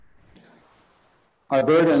Our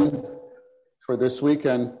burden for this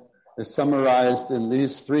weekend is summarized in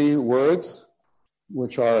these three words,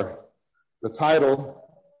 which are the title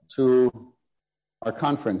to our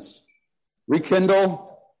conference: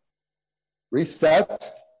 rekindle,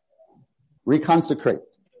 reset, reconsecrate.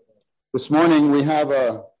 This morning we have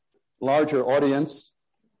a larger audience.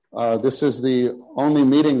 This is the only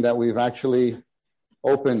meeting that we've actually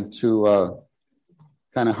opened to a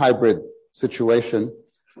kind of hybrid situation.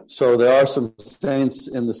 So there are some saints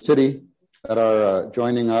in the city that are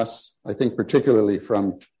joining us, I think particularly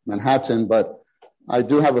from Manhattan, but I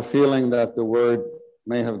do have a feeling that the word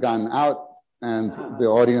may have gotten out and the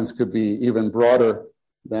audience could be even broader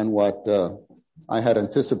than what I had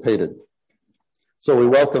anticipated. So we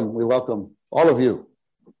welcome all of you.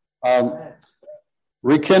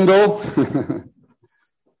 Rekindle,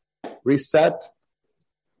 reset,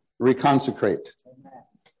 reconsecrate.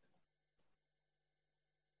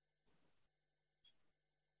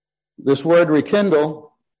 This word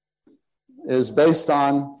rekindle is based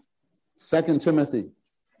on 2 Timothy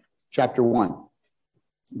chapter 1,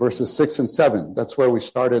 verses 6 and 7. That's where we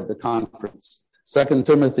started the conference. 2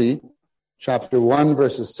 Timothy chapter 1,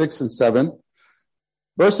 verses 6 and 7.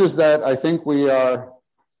 Verses that I think we are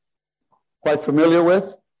quite familiar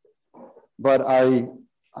with, but I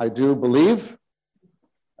do believe,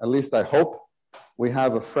 at least I hope, we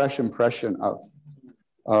have a fresh impression of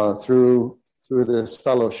through this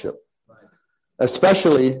fellowship.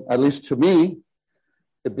 Especially, at least to me,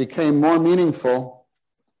 it became more meaningful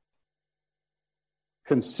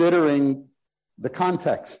considering the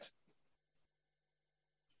context,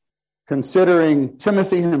 considering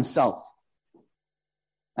Timothy himself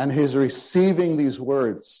and his receiving these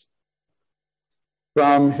words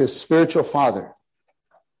from his spiritual father.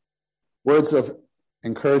 Words of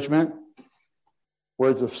encouragement,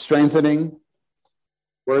 words of strengthening,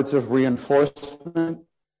 words of reinforcement,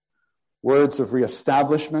 words of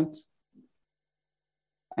reestablishment.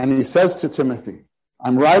 And he says to Timothy,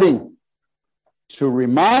 I'm writing to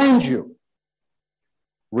remind you.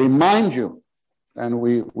 And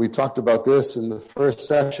we talked about this in the first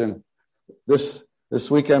session. This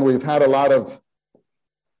weekend we've had a lot of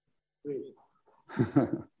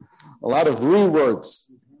rewords.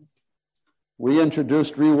 We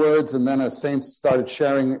introduced rewords, and then as saints started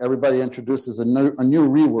sharing, everybody introduces a new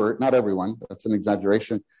reword. Not everyone, that's an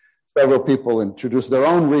exaggeration. Several people introduce their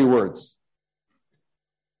own rewords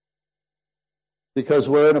because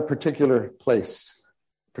we're in a particular place,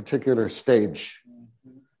 particular stage,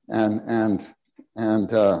 and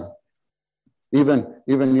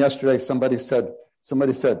even yesterday somebody said,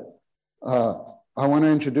 I want to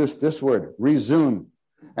introduce this word, resume,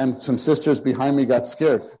 and some sisters behind me got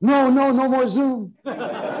scared. No more Zoom.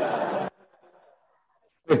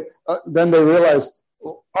 Then they realized,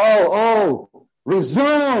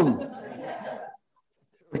 resume.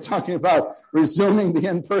 We're talking about resuming the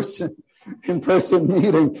in-person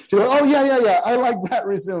meeting. She goes, yeah, I like that,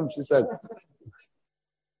 resume, she said.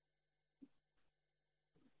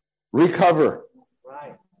 Recover,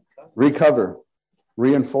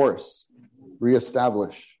 reinforce,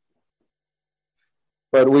 reestablish.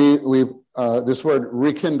 But we this word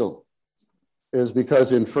rekindle is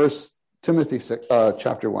because in 1 Timothy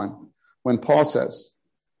chapter 1, when Paul says,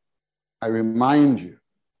 I remind you,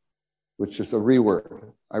 which is a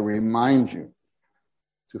reword, I remind you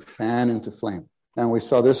to fan into flame. And we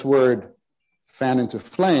saw this word, fan into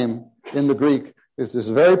flame, in the Greek, is this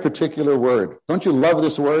very particular word. Don't you love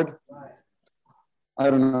this word?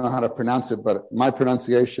 I don't know how to pronounce it, but my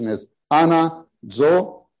pronunciation is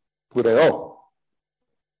anazopureo.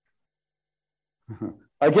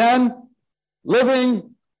 Again,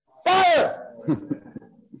 living fire.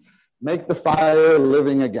 Make the fire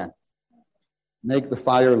living again. Make the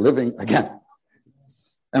fire living again.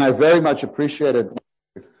 And I very much appreciated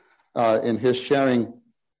in his sharing.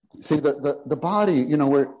 See, the body,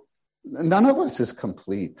 none of us is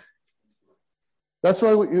complete. That's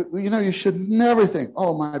why you should never think,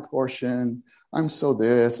 oh, my portion, I'm so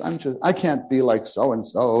this, I can't be like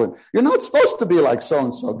so-and-so. And you're not supposed to be like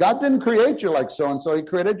so-and-so. God didn't create you like so-and-so. He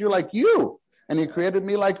created you like you. And he created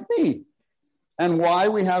me like me. And why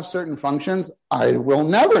we have certain functions, I will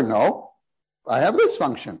never know. I have this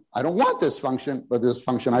function. I don't want this function, but this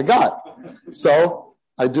function I got. So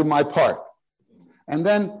I do my part. And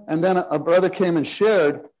then a brother came and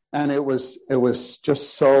shared, and it was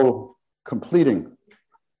just so completing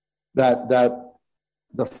that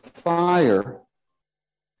the fire,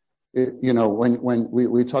 when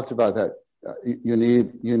we talked about that, you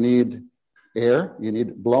need air, you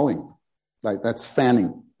need blowing. Like that's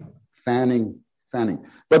fanning.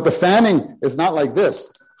 But the fanning is not like this.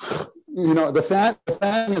 The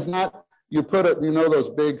fan is not, you put it, those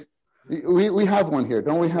big, we have one here,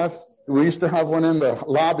 don't we have? We used to have one in the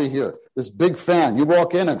lobby here, this big fan. You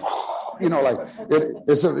walk in and,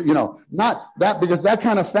 it's, not that, because that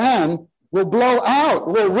kind of fan will blow out,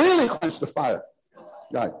 will really quench the fire.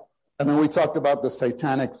 Right. And then we talked about the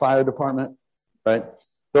satanic fire department, right?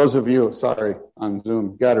 Those of you, sorry, on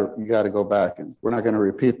Zoom, you got to go back, and we're not going to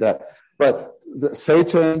repeat that. But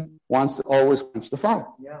Satan wants to always quench the fire.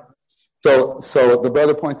 Yeah. So the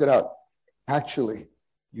brother pointed out, actually,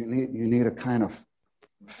 you need a kind of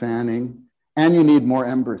fanning, and you need more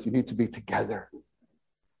embers. You need to be together.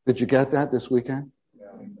 Did you get that this weekend?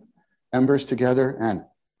 Yeah. Embers together, and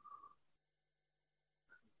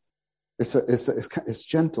it's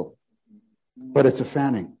gentle, but it's a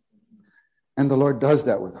fanning. And the Lord does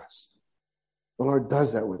that with us. The Lord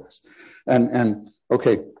does that with us. And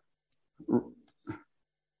okay,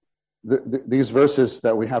 these verses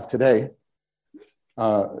that we have today,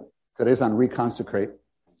 today's on reconsecrate,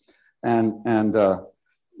 and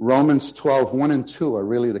Romans 12, 1 and 2 are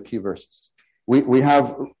really the key verses. We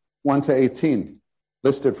have 1 to 18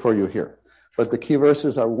 listed for you here, but the key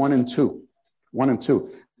verses are 1 and 2. 1 and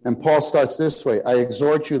 2. And Paul starts this way: I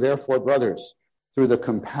exhort you, therefore, brothers, through the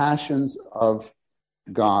compassions of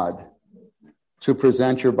God, to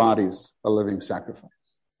present your bodies a living sacrifice.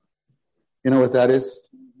 You know what that is?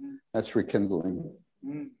 That's rekindling.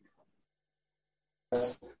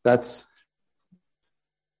 That's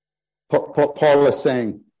Paul is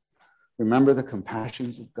saying, remember the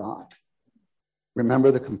compassions of God.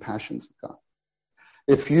 Remember the compassions of God.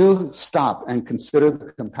 If you stop and consider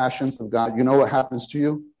the compassions of God, you know what happens to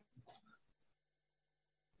you?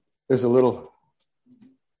 There's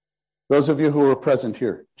those of you who were present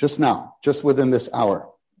here just now, just within this hour,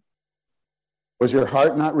 was your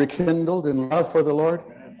heart not rekindled in love for the Lord?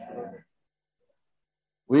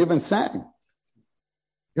 We even sang,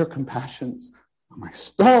 your compassions are my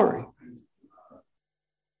story.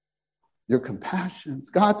 Your compassions,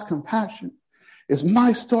 God's compassion is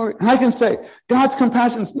my story. And I can say, God's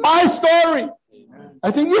compassion is my story.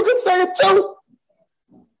 I think you can say it too.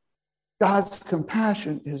 God's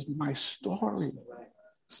compassion is my story.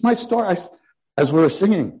 It's my story. As we were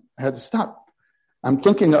singing, I had to stop. I'm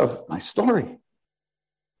thinking of my story.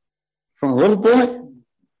 From a little boy,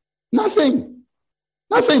 nothing.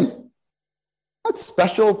 Not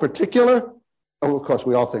special, particular. Oh, of course,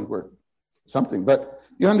 we all think we're something, but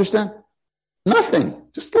you understand? Nothing.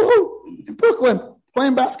 Just little in Brooklyn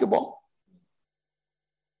playing basketball.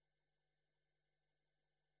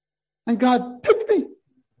 And God picked me.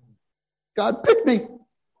 God picked me.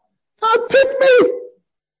 God picked me.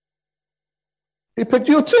 He picked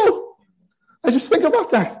you too. I just think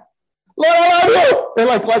about that. Lord, I love you. They're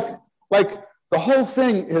like the whole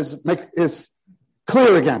thing is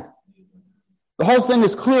clear again. The whole thing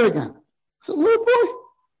is clear again. It's a little boy.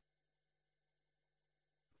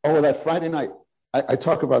 Oh, that Friday night. I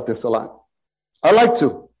talk about this a lot. I like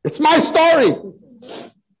to. It's my story.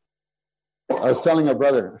 I was telling a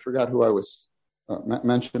brother, I forgot who I was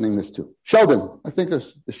mentioning this to. Sheldon. I think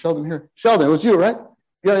is Sheldon here? Sheldon, it was you, right?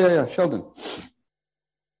 Yeah, Sheldon.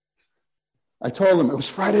 I told him it was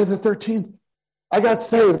Friday the 13th. I got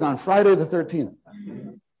saved on Friday the 13th.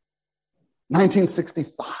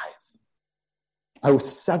 1965. I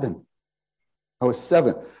was seven.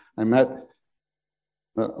 I met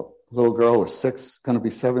a little girl was 6, going to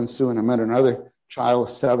be 7 soon. I met another child,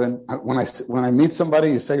 7. When I meet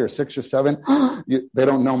somebody, you say you're 6 or 7, they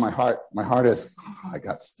don't know my heart. My heart is, I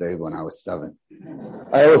got saved when I was 7.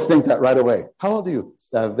 I always think that right away. How old are you?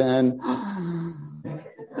 7.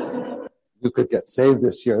 You could get saved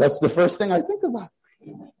this year. That's the first thing I think about,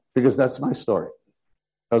 because that's my story.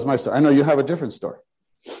 That was my story. I know you have a different story.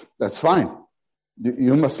 That's fine.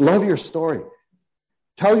 You must love your story.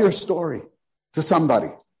 Tell your story to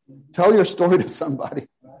somebody. Tell your story to somebody,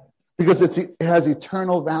 because it has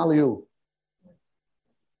eternal value.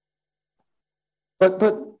 But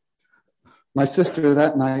my sister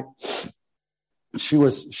that night, she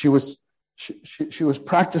was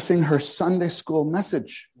practicing her Sunday school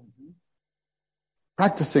message,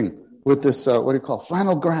 practicing with this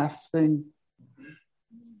flannel graph thing,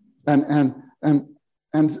 and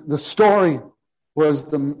the story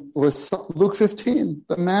was Luke 15,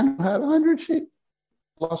 the man who had 100 sheep,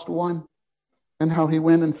 lost one, and how he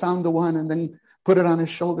went and found the one and then put it on his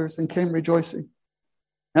shoulders and came rejoicing.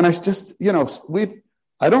 And I just,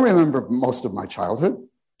 I don't remember most of my childhood.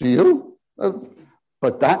 Do you?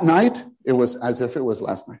 But that night, it was as if it was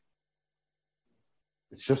last night.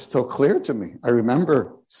 It's just so clear to me. I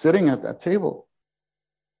remember sitting at that table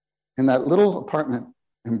in that little apartment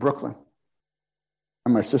in Brooklyn,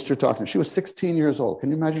 And my sister talked to me. She was 16 years old. Can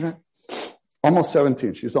you imagine that? Almost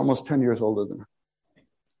 17. She was almost 10 years older than her.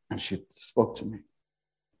 And she spoke to me.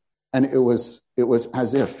 And it was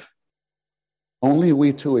as if only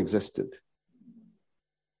we two existed.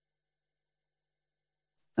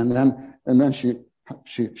 And then she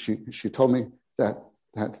told me that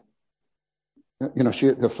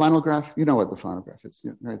the flannel graph, you know what the flannel graph is,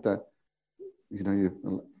 right? That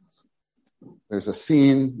there's a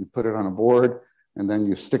scene, you put it on a board, and then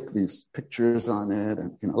you stick these pictures on it,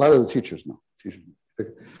 and a lot of the teachers know.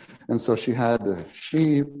 And so she had the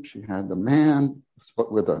sheep, she had the man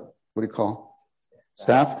with a what do you call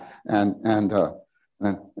staff, and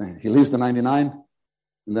he leaves the 99,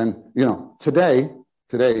 and then today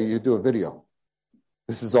you do a video.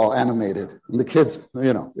 This is all animated, and the kids,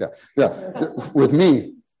 with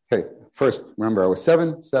me. Okay, first remember I was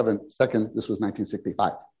seven. Second, this was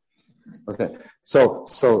 1965. Okay,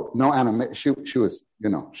 so no animation. She was,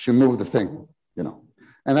 she moved the thing,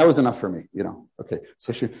 and that was enough for me, Okay,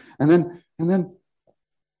 so and then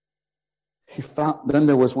he found. Then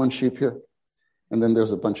there was one sheep here, and then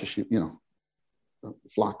there's a bunch of sheep,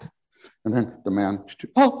 flock, and then the man,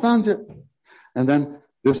 found it, and then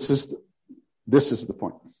this is the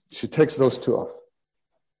point. She takes those two off,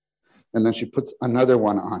 and then she puts another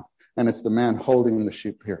one on, and it's the man holding the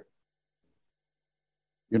sheep here.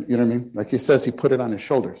 You know what I mean? Like he says, he put it on his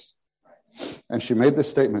shoulders. And she made this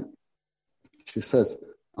statement. She says,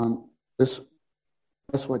 that's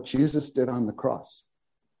what Jesus did on the cross.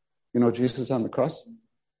 Jesus on the cross?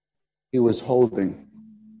 He was holding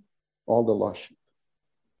all the lost sheep.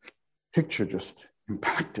 Picture just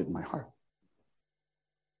impacted my heart.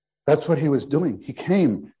 That's what he was doing. He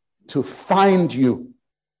came to find you.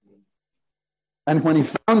 And when he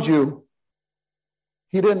found you,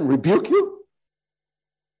 he didn't rebuke you.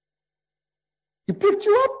 He picked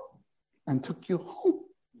you up and took you home.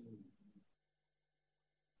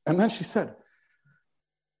 And then she said,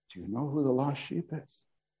 do you know who the lost sheep is?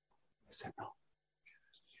 I said, no. She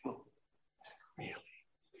said, you. I said,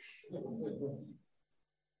 really?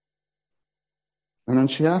 And then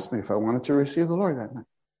she asked me if I wanted to receive the Lord that night.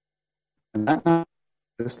 And that night,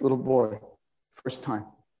 this little boy, first time,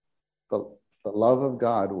 the love of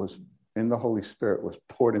God was in the Holy Spirit was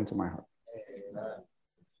poured into my heart. Amen.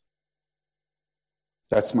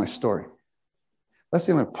 That's my story. That's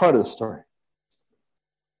the only part of the story.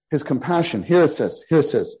 His compassion. Here it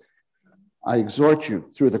says, I exhort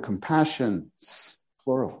you through the compassions,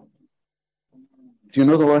 plural. Do you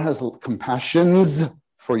know the Lord has compassions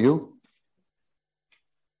for you?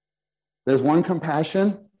 There's one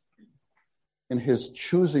compassion in his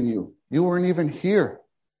choosing you. You weren't even here.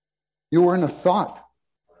 You weren't a thought.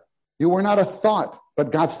 You were not a thought,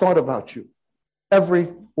 but God thought about you.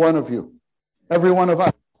 Every one of you. Every one of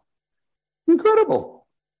us. Incredible.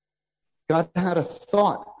 God had a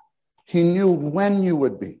thought. He knew when you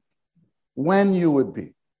would be. When you would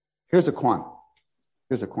be. Here's a Quan.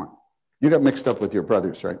 You got mixed up with your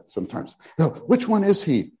brothers, right? Sometimes. Which one is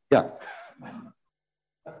he? Yeah.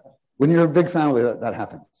 When you're a big family, that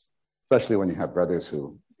happens. Especially when you have brothers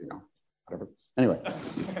who, whatever. Anyway.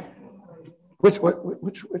 Which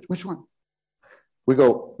one? We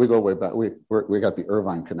go way back. We got the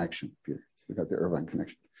Irvine connection, Peter. We got the Irvine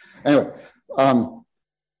connection. Anyway,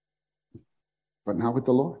 but not with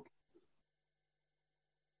the Lord.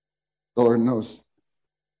 The Lord knows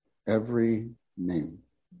every name.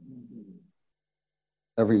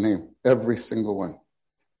 Every name. Every single one.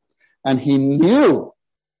 And he knew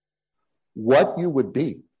what you would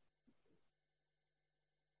be.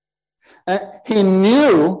 And he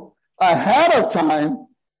knew ahead of time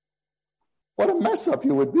what a mess up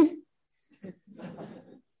you would be.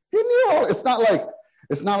 He knew. It's not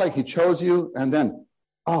like he chose you and then,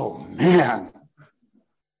 oh man.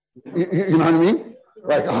 You know what I mean?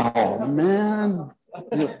 Like, oh man.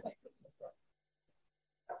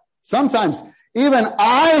 Sometimes even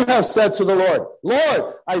I have said to the Lord,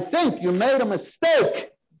 Lord, I think you made a mistake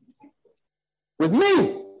with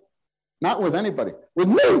me. Not with anybody. With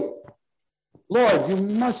me. Lord, you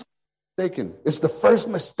must be mistaken. It's the first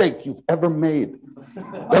mistake you've ever made.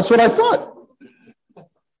 That's what I thought.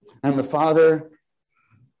 And the father's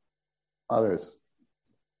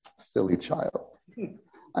silly child.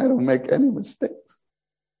 I don't make any mistakes.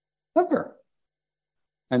 Ever.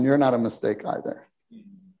 And you're not a mistake either.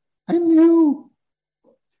 I knew.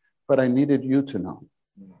 But I needed you to know.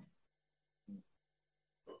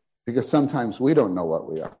 Because sometimes we don't know what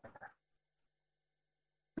we are.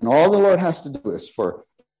 And all the Lord has to do is for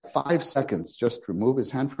 5 seconds just remove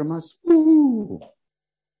his hand from us. Ooh.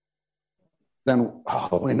 Then,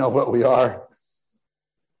 we know what we are.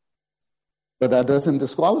 But that doesn't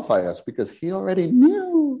disqualify us because he already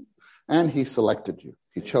knew and he selected you.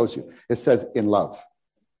 He chose you. It says in love.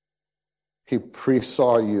 He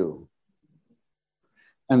pre-saw you.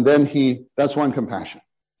 And then that's one compassion.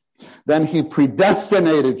 Then he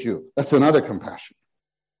predestinated you. That's another compassion.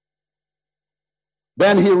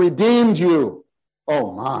 Then he redeemed you.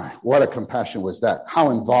 Oh my, what a compassion was that?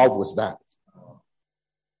 How involved was that?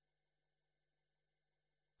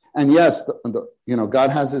 And yes, God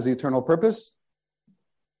has his eternal purpose.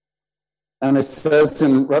 And it says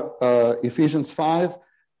in Ephesians 5,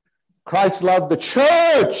 Christ loved the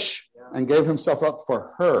church and gave himself up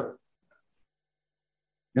for her.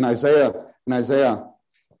 In Isaiah,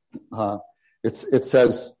 it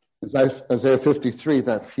says, Isaiah 53,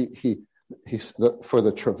 that he for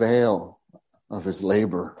the travail of his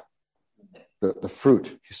labor, the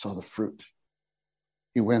fruit, he saw the fruit.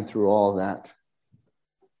 He went through all that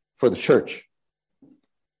for the church,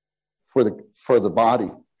 for the body,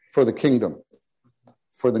 for the kingdom,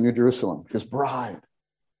 for the New Jerusalem, his bride.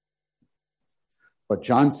 But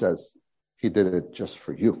John says he did it just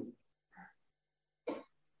for you.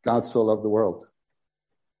 God so loved the world.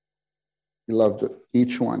 He loved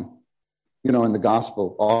each one. In the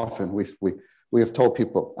gospel, often we have told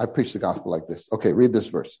people, I preach the gospel like this. Okay, read this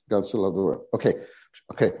verse. God so loved the world. Okay,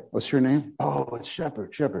 what's your name? Oh, it's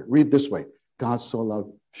Shepherd. Read this way. God so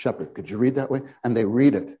loved Shepherd. Could you read that way? And they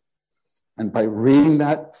read it. And by reading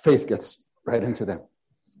that, faith gets right into them.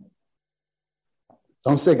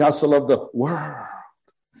 Don't say God so loved the world.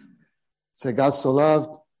 Say God so loved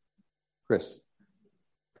Chris.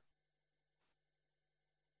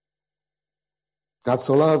 God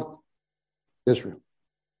so loved Israel.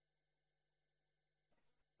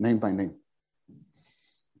 Name by name.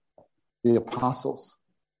 The apostles,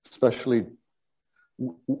 especially,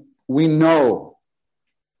 we know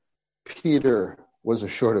Peter was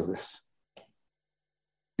assured of this.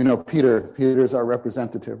 Peter's our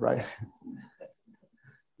representative, right?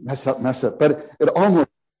 Mess up. But it almost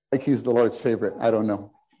like he's the Lord's favorite. I don't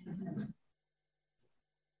know.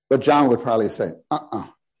 But John would probably say,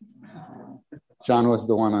 John was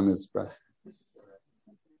the one on his breast.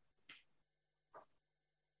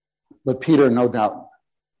 But Peter, no doubt,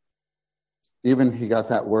 even he got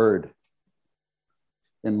that word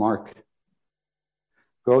in Mark.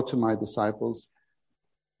 Go to my disciples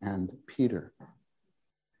and Peter.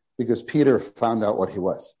 Because Peter found out what he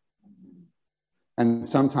was. And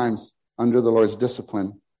sometimes under the Lord's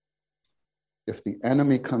discipline, if the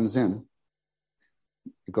enemy comes in,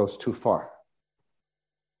 it goes too far.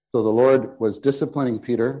 So the Lord was disciplining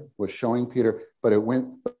Peter, was showing Peter, but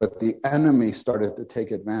the enemy started to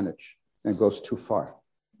take advantage and it goes too far.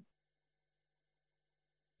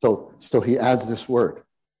 So he adds this word.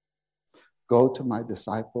 Go to my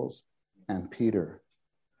disciples and Peter.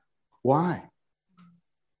 Why?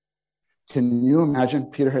 Can you imagine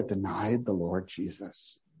Peter had denied the Lord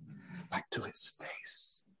Jesus, like to his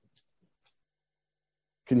face?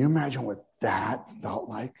 Can you imagine what that felt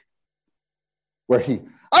like? Where I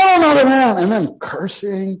don't know the man, and then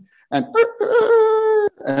cursing, and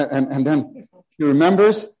then he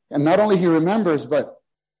remembers, and not only he remembers, but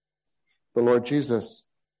the Lord Jesus.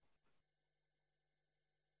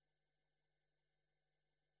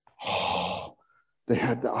 Oh, they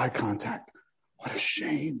had the eye contact. What a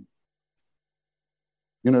shame.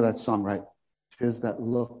 You know that song, right? 'Tis that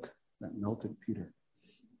look that melted Peter.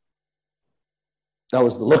 That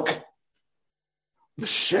was the look. The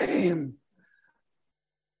shame.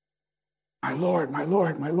 My Lord,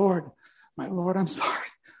 I'm sorry.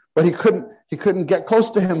 But he couldn't get close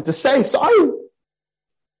to him to say sorry.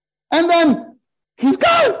 And then he's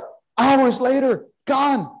gone. Hours later,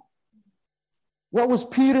 gone. What was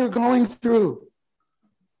Peter going through?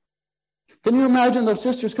 Can you imagine the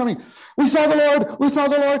sisters coming? We saw the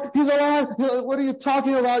Lord, he's alive. What are you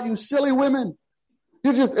talking about, you silly women?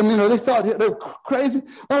 You just, they thought they were crazy.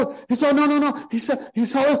 Oh, he said, no. He said, he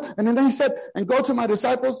told us, and then he said, and go to my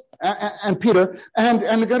disciples and Peter, and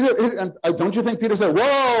don't you think Peter said,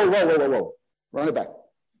 whoa, run it back.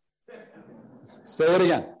 Say it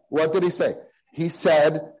again. What did he say? He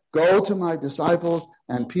said, go to my disciples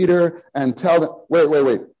and Peter and tell them,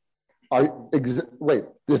 wait. Is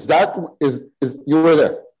you were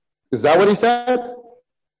there? Is that what he said?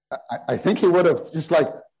 I think he would have just like,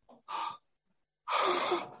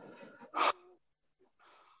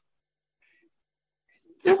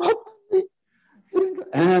 give up on me.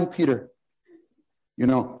 And Peter,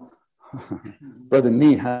 Brother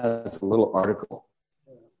Nee has a little article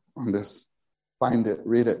on this. Find it,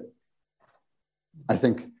 read it. I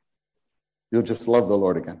think you'll just love the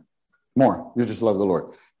Lord again. More. You'll just love the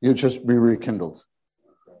Lord. You'll just be rekindled.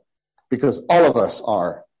 because all of us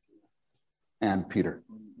are and Peter.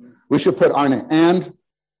 We should put our name and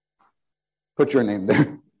put your name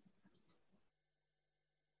there.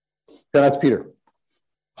 That's Peter.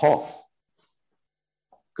 Paul.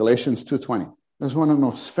 Galatians 2:20. This is one of the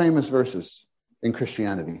most famous verses in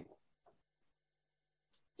Christianity.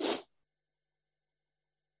 It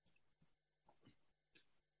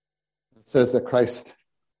says that Christ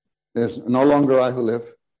is no longer I who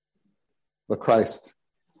live, but Christ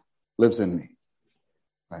lives in me.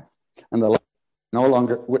 Right? And the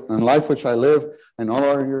life which I live, I no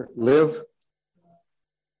longer live.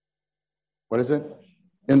 What is it?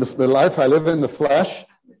 In the life I live in the flesh,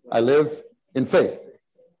 I live in faith.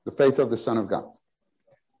 The faith of the Son of God.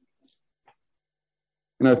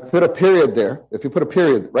 If you put a period there, if you put a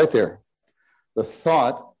period right there, the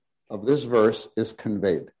thought of this verse is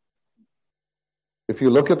conveyed. If you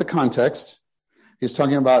look at the context, he's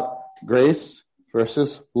talking about grace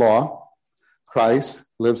versus law. Christ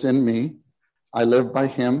lives in me. I live by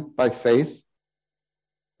him, by faith.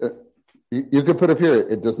 You could put a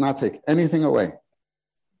period. It does not take anything away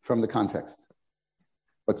from the context.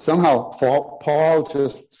 But somehow Paul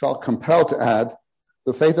just felt compelled to add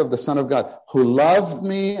the faith of the Son of God, who loved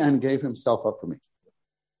me and gave himself up for me.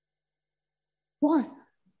 Why?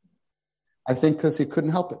 I think because he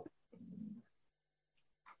couldn't help it.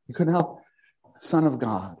 He couldn't help it. Son of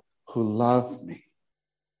God, who loved me.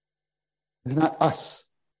 It's not us.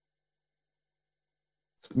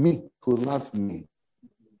 It's me who loved me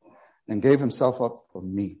and gave himself up for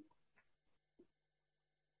me.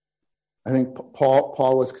 I think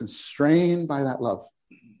Paul was constrained by that love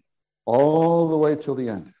all the way till the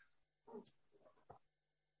end.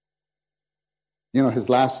 His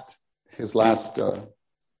last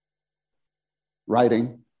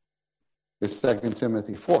writing is 2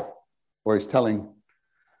 Timothy 4, where he's telling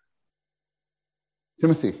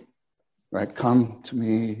Timothy, right, come to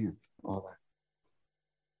me, and all that.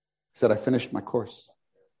 He said, I finished my course.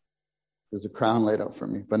 There's a crown laid out for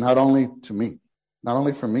me, but not only to me, not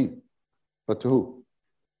only for me, but to who?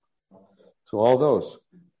 To all those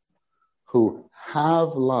who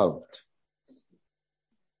have loved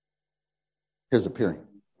his appearing.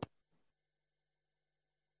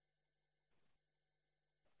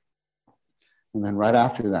 And then right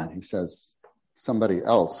after that, he says, somebody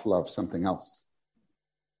else loves something else.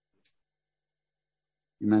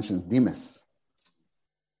 He mentions Demas,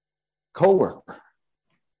 a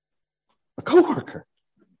co-worker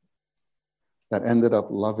that ended up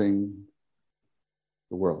loving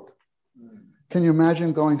the world. Can you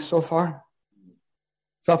imagine going so far?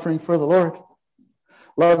 Suffering for the Lord,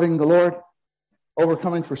 loving the Lord,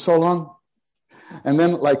 overcoming for so long. And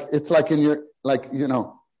then it's like in your,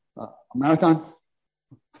 a marathon,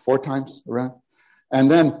 4 times around.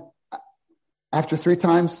 And then after 3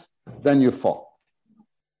 times, then you fall.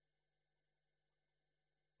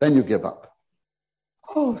 Then you give up.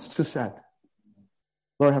 Oh, it's too sad.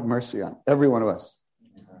 Lord, have mercy on every one of us.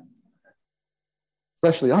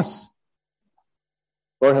 Especially us.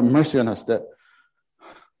 Lord, have mercy on us that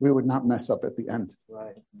we would not mess up at the end.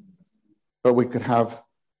 Right. But we could have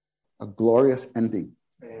a glorious ending.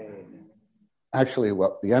 Amen. Actually,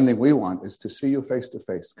 what the ending we want is to see you face to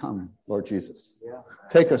face. Come, Lord Jesus. Yeah.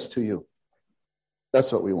 Take us to you.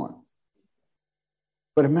 That's what we want.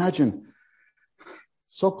 But imagine,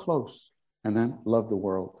 so close, and then love the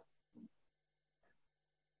world.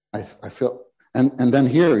 I feel, and then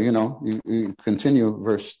here, you continue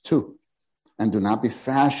verse 2. And do not be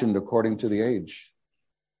fashioned according to the age.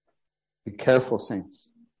 Be careful,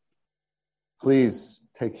 saints. Please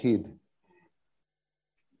take heed.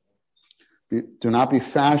 Do not be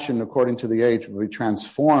fashioned according to the age, but be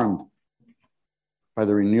transformed by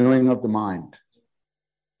the renewing of the mind,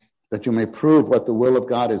 that you may prove what the will of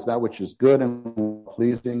God is, that which is good and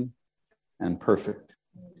pleasing and perfect.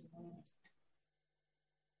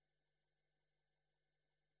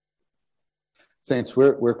 Saints,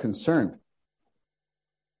 we're concerned.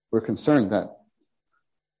 We're concerned that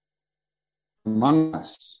among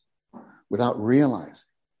us, without realizing,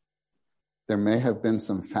 there may have been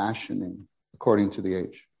some fashioning according to the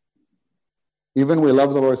age. Even we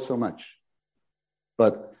love the Lord so much,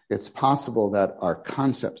 but it's possible that our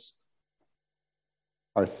concepts,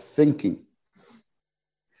 our thinking,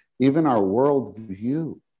 even our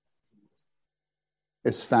worldview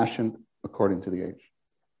is fashioned according to the age,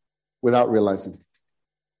 without realizing.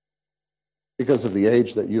 Because of the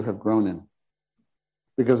age that you have grown in,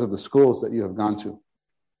 because of the schools that you have gone to,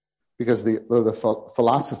 because of the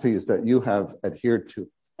philosophies that you have adhered to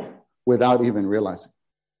without even realizing.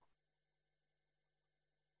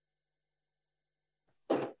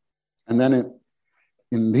 And then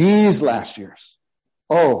in these last years,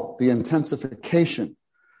 the intensification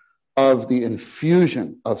of the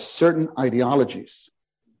infusion of certain ideologies.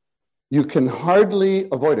 You can hardly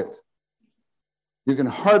avoid it. You can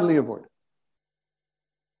hardly avoid it.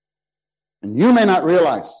 And you may not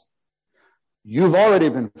realize you've already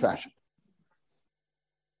been fashioned.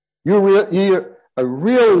 You're a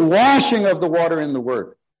real washing of the water in the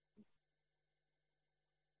Word.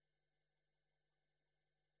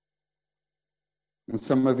 And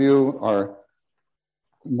some of you are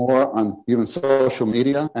more on even social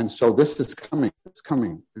media, and so this is coming. It's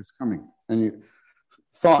coming. And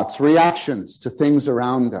thoughts, reactions to things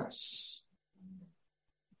around us.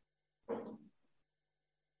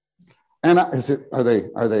 And are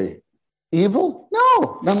they evil?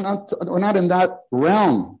 No, we're not in that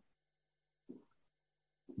realm.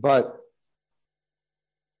 But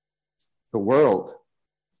the world,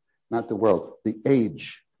 not the world, the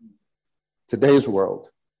age, today's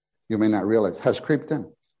world, you may not realize, has creeped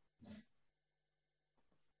in.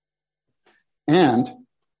 And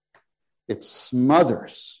it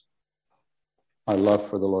smothers our love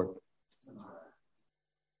for the Lord.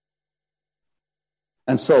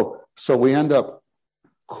 And so we end up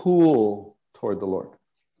cool toward the Lord.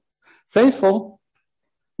 Faithful?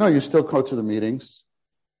 No, you still go to the meetings.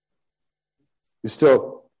 You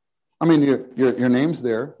still, your name's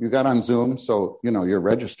there. You got on Zoom, so, you're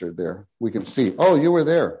registered there. We can see, you were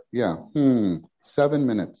there. Yeah. 7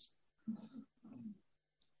 minutes.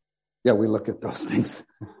 Yeah, we look at those things.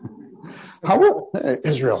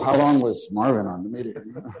 Israel, how long was Marvin on the meeting?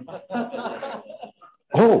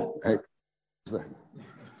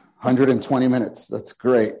 120 minutes. That's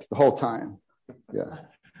great. The whole time. Yeah.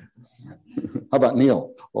 How about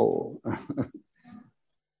Neil?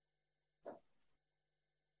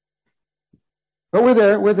 But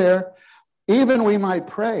we're there. Even we might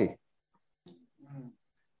pray.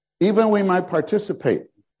 Even we might participate.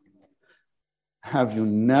 Have you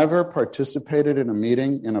never participated in a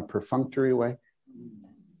meeting in a perfunctory way?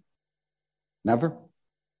 Never?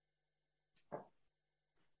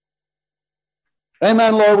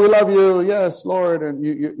 Amen, Lord, we love you. Yes, Lord. And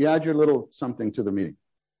you add your little something to the meeting.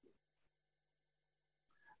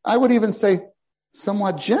 I would even say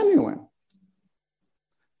somewhat genuine,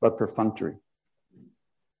 but perfunctory.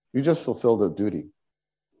 You just fulfilled a duty.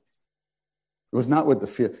 It was not with the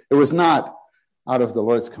fear. It was not out of the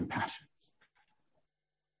Lord's compassions.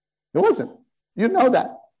 It wasn't. You know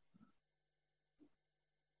that.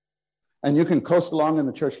 And you can coast along in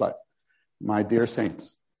the church life. My dear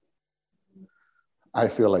saints, I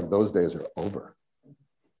feel like those days are over.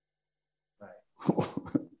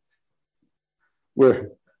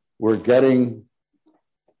 We're getting,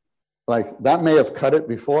 like, that may have cut it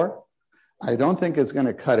before. I don't think it's going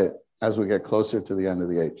to cut it as we get closer to the end of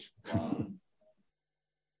the age.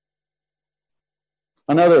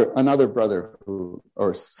 Another brother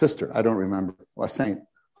or sister, I don't remember, a saint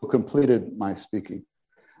who completed my speaking.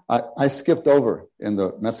 I skipped over in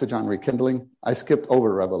the message on rekindling. I skipped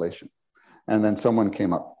over Revelation. And then someone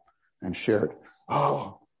came up and shared,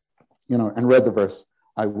 and read the verse.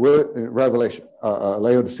 I would, Revelation,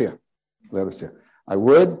 Laodicea. I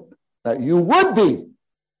would that you would be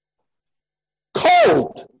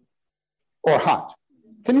cold or hot.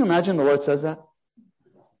 Can you imagine the Lord says that?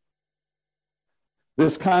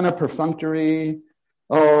 This kind of perfunctory,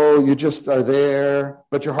 you just are there,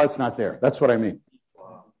 but your heart's not there. That's what I mean.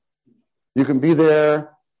 You can be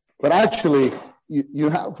there, but actually you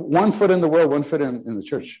have one foot in the world, one foot in the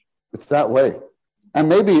church. It's that way. And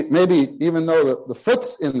maybe even though the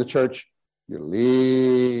foot's in the church, you're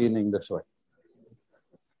leaning this way.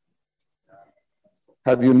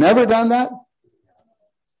 Have you never done that?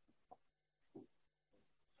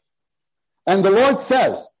 And the Lord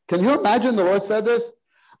says, can you imagine the Lord said this?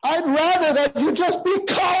 I'd rather that you just be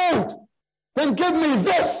cold than give me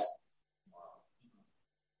this.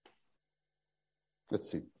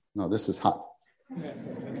 Let's see. No, this is hot.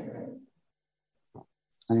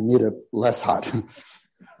 I need it less hot.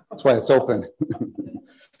 That's why it's open.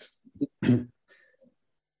 Can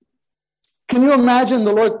you imagine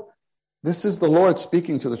the Lord? This is the Lord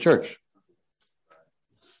speaking to the church.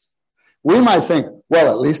 We might think,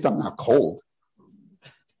 well, at least I'm not cold.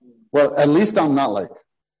 Well, at least I'm not at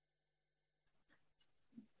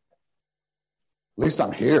least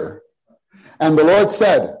I'm here. And the Lord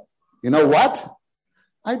said, you know what?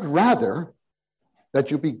 I'd rather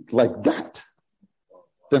that you be like that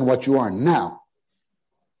than what you are now.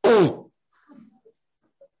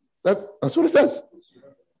 That's what it says.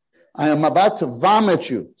 I am about to vomit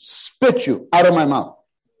you, spit you out of my mouth.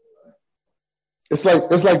 It's like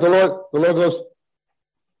the Lord goes,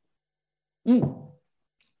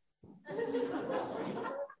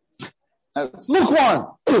 It's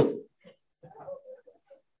lukewarm.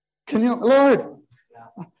 Can you, Lord,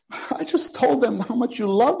 I just told them how much you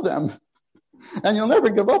love them and you'll never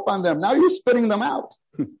give up on them. Now you're spitting them out.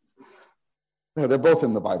 They're both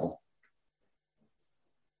in the Bible.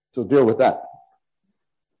 So deal with that.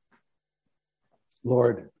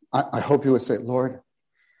 Lord, I hope you would say, Lord,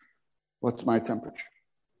 what's my temperature?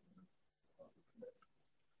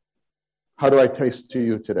 How do I taste to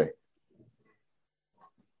you today?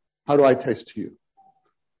 How do I taste to you?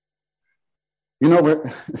 You know,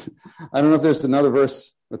 I don't know if there's another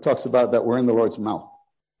verse that talks about that we're in the Lord's mouth.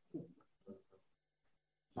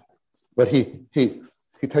 But he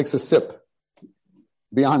takes a sip.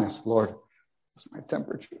 Be honest, Lord, what's my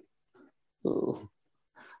temperature? Ooh,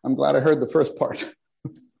 I'm glad I heard the first part.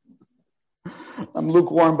 I'm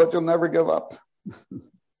lukewarm, but you'll never give up.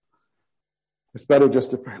 It's better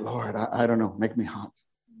just to pray, Lord, I don't know, make me hot.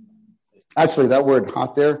 Actually, that word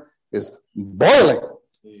hot there is boiling.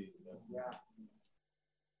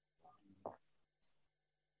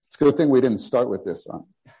 It's a good thing we didn't start with this on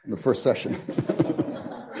the first session.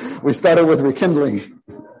 We started with rekindling.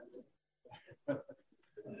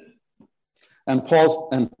 And Paul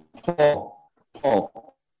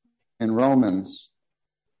in Romans,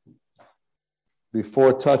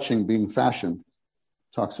 before touching being fashioned,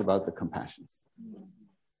 talks about the compassions.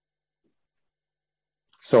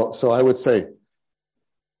 So I would say,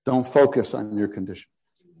 don't focus on your condition.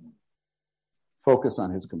 Focus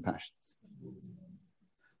on his compassions.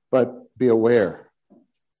 But be aware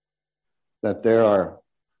that there are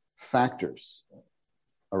factors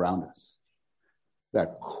around us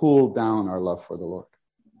that cool down our love for the Lord.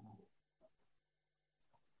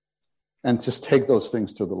 And just take those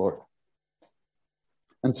things to the Lord.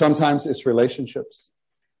 And sometimes it's relationships.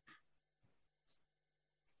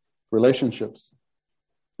 Relationships.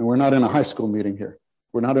 And we're not in a high school meeting here.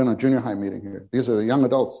 We're not in a junior high meeting here. These are the young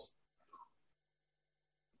adults.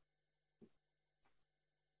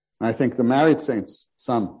 And I think the married saints,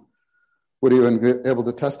 some, would even be able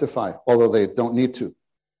to testify, although they don't need to.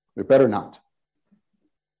 They better not.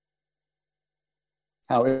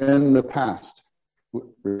 How in the past,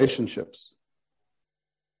 relationships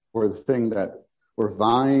were the thing that were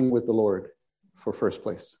vying with the Lord for first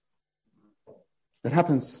place. It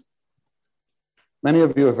happens. Many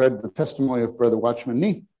of you have read the testimony of Brother Watchman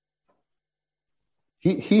Nee.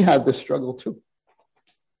 He had this struggle too.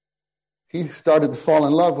 He started to fall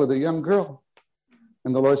in love with a young girl,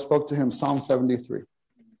 and the Lord spoke to him, Psalm 73.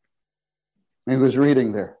 And he was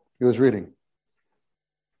reading there. He was reading.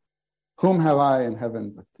 Whom have I in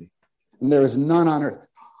heaven but thee? And there is none on earth.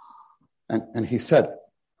 And he said,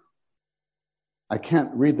 I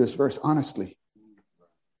can't read this verse honestly.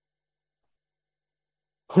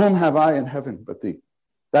 Whom have I in heaven but thee?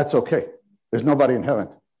 That's okay. There's nobody in heaven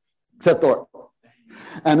except the Lord.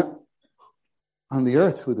 And on the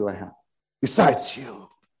earth, who do I have? Besides you.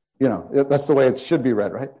 You know, that's the way it should be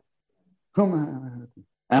read, right? Whom?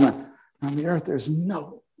 And on the earth, there's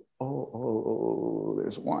no.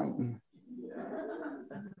 There's one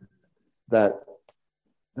that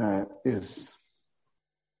is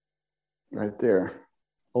right there.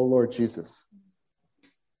 Oh, Lord Jesus.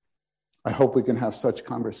 I hope we can have such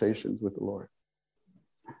conversations with the Lord.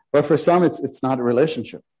 But for some, it's not a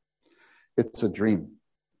relationship. It's a dream.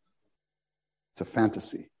 It's a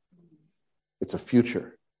fantasy. It's a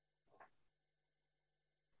future.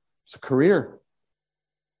 It's a career.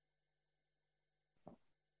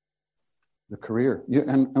 The career.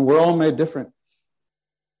 And we're all made different.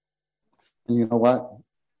 And you know what?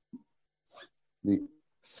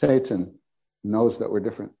 Satan knows that we're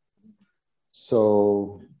different.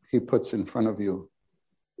 So he puts in front of you,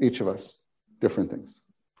 each of us, different things.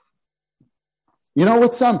 You know,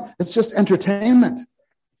 with some, it's just entertainment.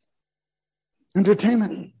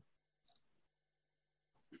 Entertainment.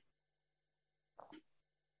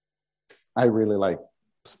 I really like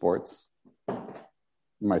sports.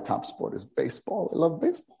 My top sport is baseball. I love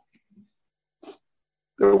baseball.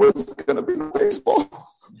 There was going to be no baseball.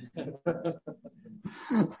 I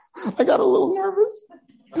got a little nervous.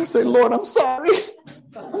 I say, Lord, I'm sorry.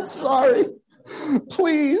 I'm sorry.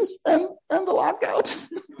 Please end the lockout.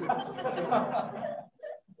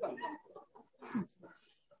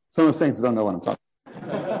 Some of the saints don't know what I'm talking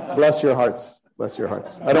about. Bless your hearts. Bless your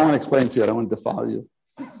hearts. I don't want to explain to you. I don't want to defile you.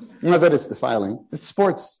 Not that it's defiling. It's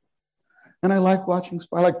sports. And I like watching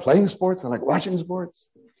sports. I like playing sports. I like watching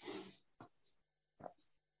sports.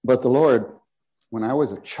 But the Lord, when I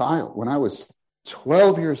was a child, when I was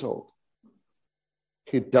 12 years old,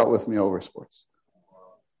 he dealt with me over sports.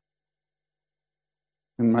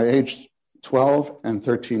 In my age 12 and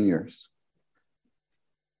 13 years,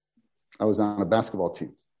 I was on a basketball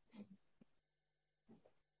team.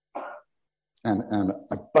 And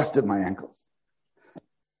I busted my ankles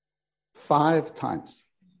 5 times.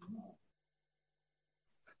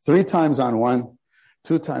 3 times on one,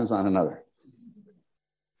 2 times on another.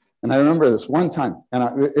 And I remember this one time,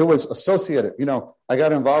 and it was associated. I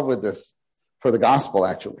got involved with this for the gospel,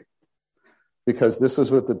 actually, because this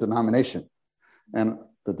was with the denomination. And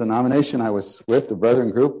the denomination I was with, the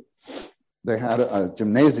Brethren group, they had a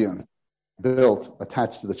gymnasium built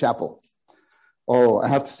attached to the chapel. Oh, I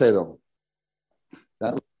have to say, though,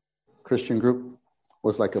 that Christian group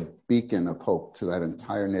was like a beacon of hope to that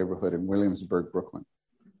entire neighborhood in Williamsburg, Brooklyn.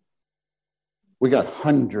 We got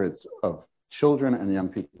hundreds of children and young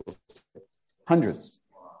people. Hundreds.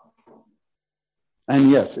 And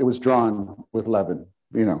yes, it was drawn with leaven,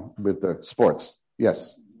 with the sports.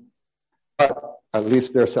 Yes. But at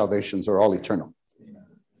least their salvations are all eternal.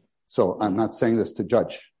 So I'm not saying this to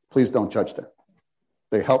judge. Please don't judge them.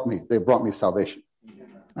 They helped me. They brought me salvation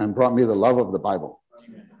and brought me the love of the Bible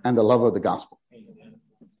and the love of the gospel.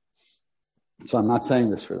 So I'm not saying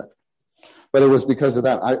this for that. But it was because of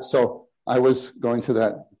that. I was going to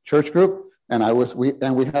that church group, and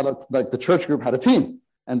we had the church group had a team,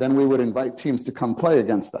 and then we would invite teams to come play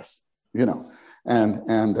against us, anyway.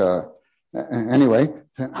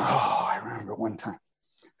 Then, I remember one time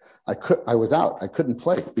I was out. I couldn't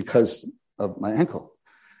play because of my ankle.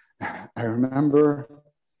 I remember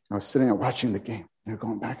I was sitting there watching the game. They're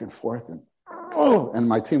going back and forth, and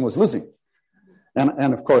my team was losing.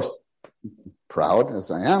 And of course, proud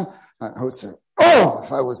as I am, I would say,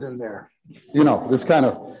 if I was in there, this kind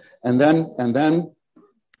of, and then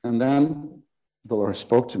the Lord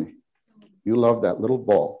spoke to me. You love that little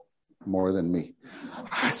ball more than me.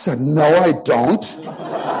 I said, no, I don't.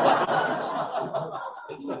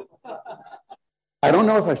 I don't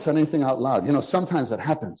know if I said anything out loud. Sometimes that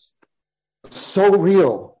happens. It's so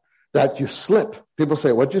real that you slip. People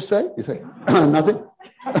say, what'd you say? You say, nothing.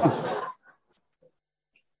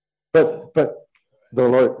 But the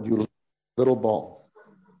Lord, you little ball,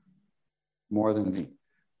 more than me.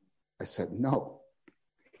 I said, no.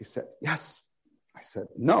 He said, yes. I said,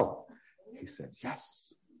 no. He said,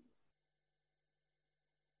 yes.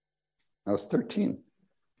 I was 13.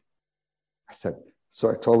 So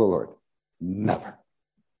I told the Lord, never.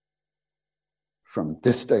 From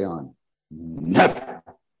this day on, never.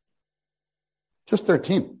 Just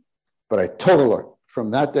 13. But I told the Lord,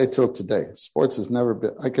 from that day till today, sports has never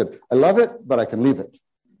been, I love it, but I can leave it.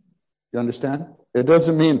 You understand? It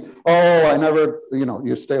doesn't mean, I never,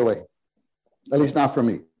 you stay away. At least not for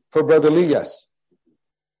me. For Brother Lee, yes.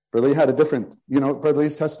 Brother Lee had a different, Brother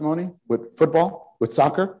Lee's testimony with football, with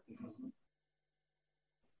soccer.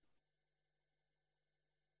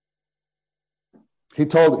 He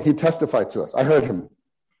testified to us. I heard him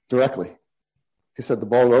directly. He said the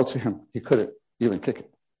ball rolled to him. He couldn't even kick it.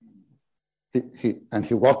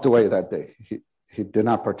 He walked away that day. He did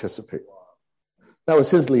not participate. That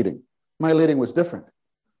was his leading. My leading was different,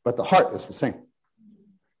 but the heart is the same.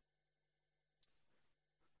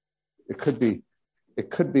 It could be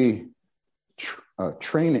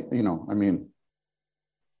training,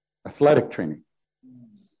 athletic training.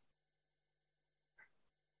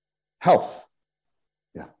 Health.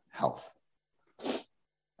 Yeah, health.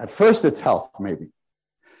 At first it's health, maybe.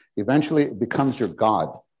 Eventually it becomes your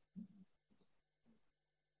God.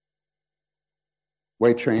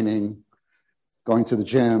 Weight training, going to the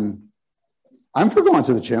gym. I'm for going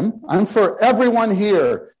to the gym. I'm for everyone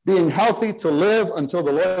here being healthy to live until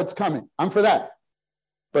the Lord's coming. I'm for that.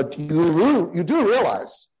 But you do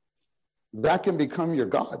realize that can become your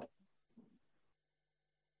God.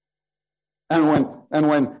 And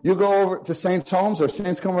when you go over to saints' homes or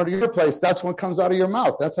saints come over to your place, that's what comes out of your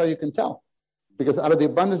mouth. That's how you can tell. Because out of the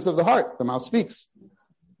abundance of the heart, the mouth speaks.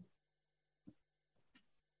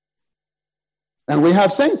 And we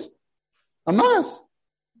have saints among us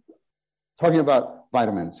talking about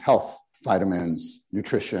vitamins, health, vitamins,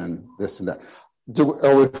 nutrition, this and that.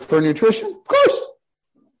 Are we for nutrition? Of course.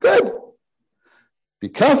 Good. Be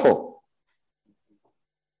careful.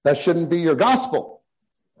 That shouldn't be your gospel.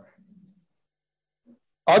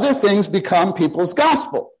 Other things become people's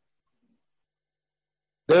gospel.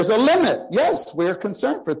 There's a limit. Yes, we're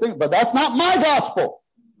concerned for things, but that's not my gospel.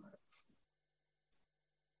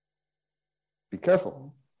 Be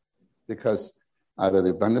careful, because out of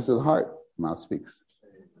the abundance of the heart, the mouth speaks.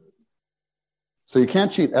 So you can't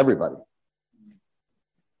cheat everybody.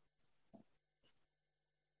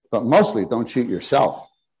 But mostly don't cheat yourself.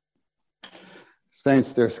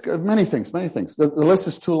 Saints, there's many things. The list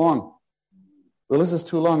is too long. The list is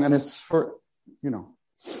too long, and it's for,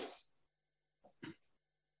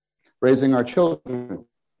 Raising our children.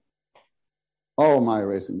 Oh my,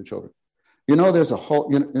 raising the children. You know, there's a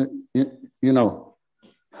whole, you know,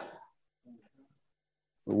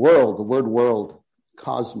 the word world,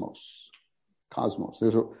 cosmos.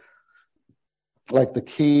 There's like the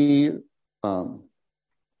key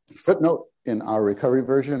footnote in our recovery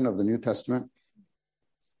version of the New Testament.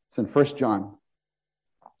 It's in 1 John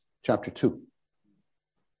chapter 2.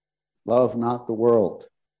 Love not the world,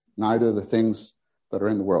 neither the things that are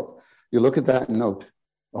in the world. You look at that note,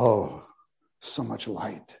 oh, so much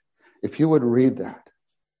light. If you would read that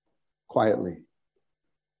quietly,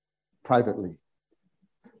 privately,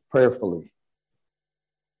 prayerfully,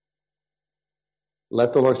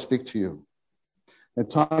 let the Lord speak to you. It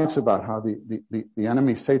talks about how the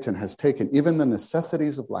enemy, Satan, has taken even the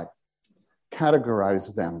necessities of life,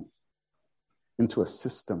 categorized them into a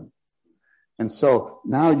system. And so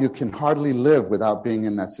now you can hardly live without being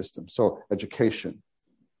in that system. So education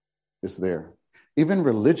is there. Even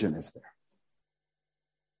religion is there.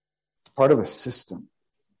 It's part of a system.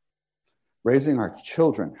 Raising our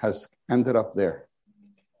children has ended up there.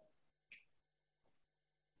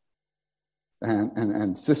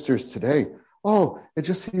 And sisters today, oh, it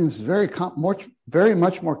just seems very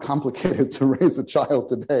much more complicated to raise a child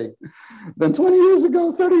today than 20 years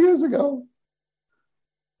ago, 30 years ago.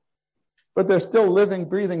 But they're still living,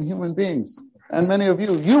 breathing human beings. And many of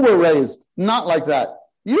you were raised not like that.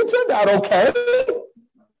 You turned out okay.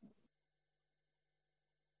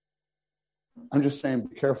 I'm just saying,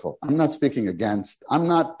 be careful. I'm not speaking against. I'm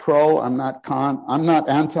not pro. I'm not con. I'm not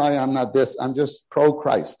anti. I'm not this. I'm just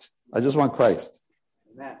pro-Christ. I just want Christ.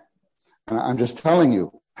 Amen. And I'm just telling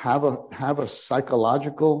you, have a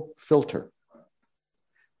psychological filter.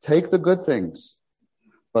 Take the good things,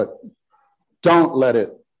 but don't let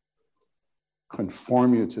it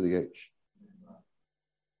conform you to the age.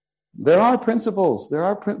 There are principles. There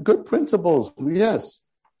are good principles. Yes.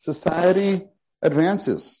 Society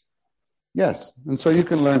advances. Yes. And so you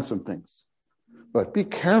can learn some things. But be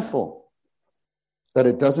careful that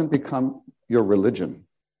it doesn't become your religion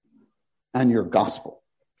and your gospel.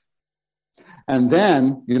 And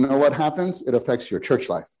then, you know what happens? It affects your church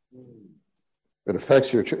life. It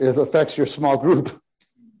affects your small group.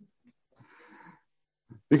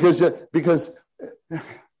 Because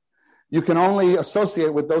you can only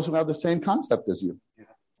associate with those who have the same concept as you,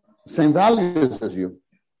 same values as you.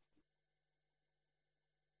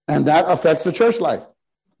 And that affects the church life.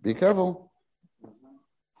 Be careful.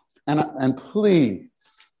 And please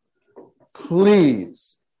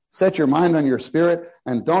set your mind on your spirit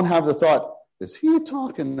and don't have the thought, is he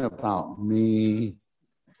talking about me?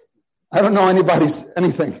 I don't know anybody's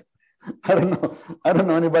anything. I don't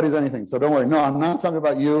know anybody's anything. So don't worry. No, I'm not talking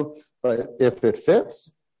about you, but if it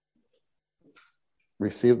fits,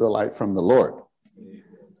 receive the light from the Lord.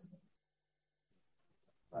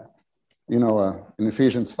 You know, in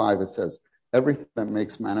Ephesians 5, it says, everything that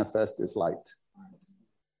makes manifest is light.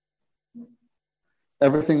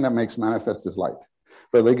 Everything that makes manifest is light.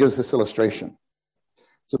 But it gives this illustration.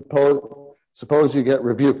 Suppose you get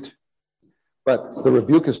rebuked, but the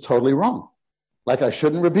rebuke is totally wrong. Like I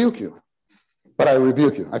shouldn't rebuke you, but I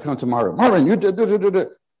rebuke you. I come to Marvin, you did.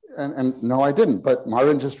 And no, I didn't. But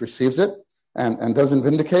Marvin just receives it and doesn't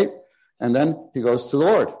vindicate. And then he goes to the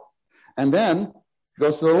Lord. And then he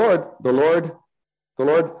goes to the Lord. The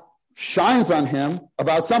Lord shines on him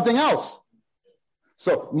about something else.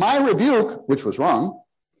 So my rebuke, which was wrong,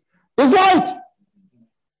 is right.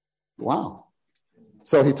 Wow.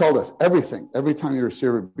 So he told us everything. Every time you receive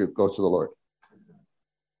a rebuke, go to the Lord.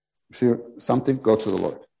 See something, go to the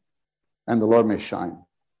Lord. And the Lord may shine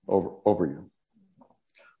over you.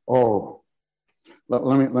 Oh, let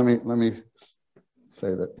me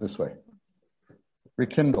say that this way.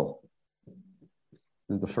 Rekindle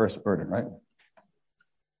is the first burden, right?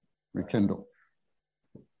 Rekindle.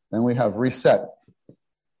 Then we have reset.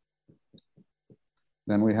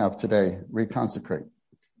 Then we have today, reconsecrate.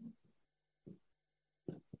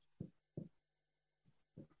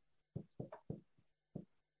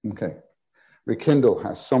 Okay. Rekindle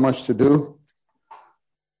has so much to do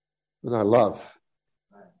with our love,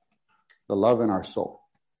 the love in our soul.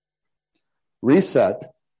 Reset,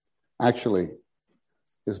 actually,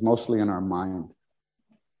 is mostly in our mind.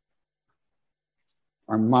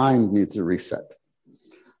 Our mind needs a reset.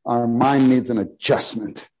 Our mind needs an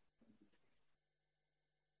adjustment.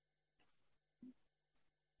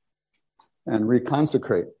 And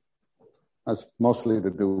reconsecrate has mostly to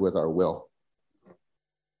do with our will.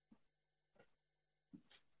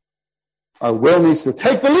 Our will needs to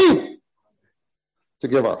take the lead to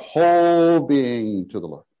give our whole being to the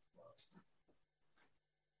Lord.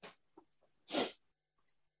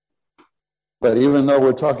 But even though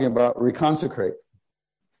we're talking about reconsecrate,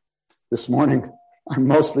 this morning, I'm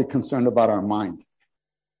mostly concerned about our mind.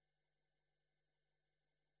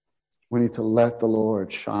 We need to let the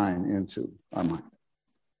Lord shine into our mind.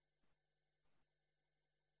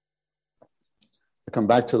 I come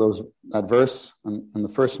back to that verse in the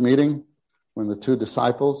first meeting when the two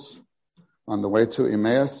disciples on the way to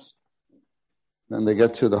Emmaus, then they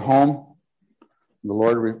get to the home. The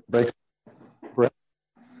Lord breaks bread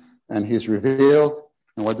and he's revealed.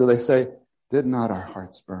 And what do they say? Did not our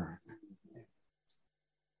hearts burn?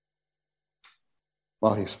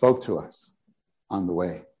 Well, he spoke to us on the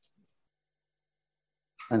way.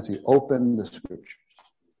 As he opened the scriptures.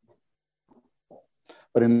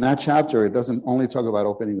 But in that chapter, it doesn't only talk about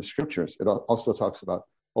opening the scriptures. It also talks about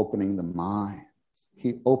opening the minds.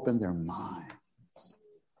 He opened their minds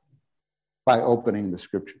by opening the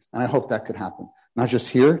scriptures. And I hope that could happen. Not just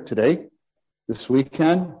here, today, this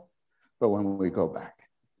weekend, but when we go back.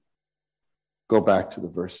 Go back to the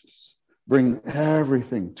verses. Bring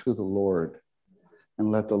everything to the Lord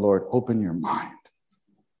and let the Lord open your mind.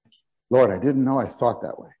 Lord, I didn't know I thought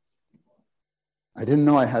that way. I didn't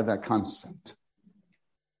know I had that concept.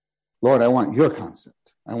 Lord, I want your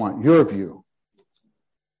concept. I want your view.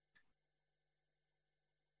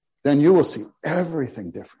 Then you will see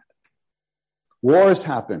everything different. Wars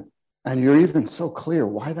happen, and you're even so clear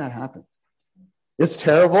why that happened. It's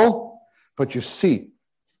terrible, but you see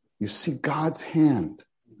God's hand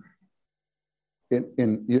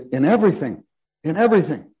in everything, in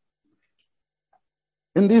everything.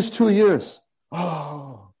 In these 2 years,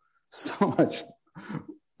 so much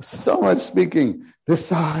speaking. This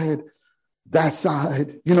side, that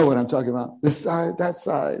side. You know what I'm talking about. This side, that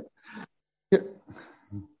side.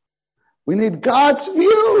 We need God's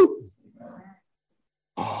view.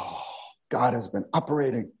 God has been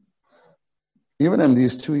operating. Even in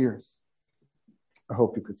these 2 years. I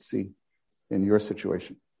hope you could see in your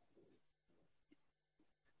situation.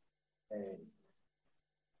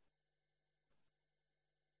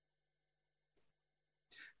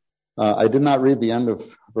 I did not read the end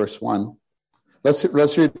of verse 1. Let's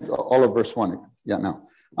read all of verse 1. Yeah, now.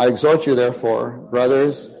 I exhort you, therefore,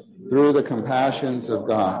 brothers, through the compassions of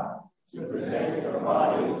God, to present your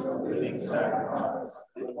bodies a living sacrifice,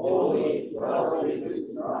 holy, well-pleasing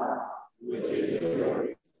to God, which is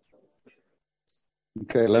your.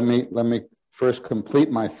 Okay, let me first complete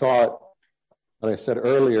my thought that I said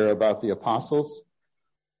earlier about the apostles.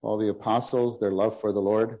 All the apostles, their love for the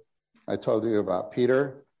Lord. I told you about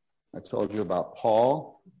Peter. I told you about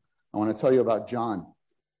Paul. I want to tell you about John,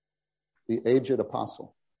 the aged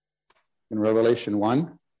apostle. In Revelation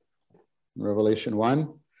 1,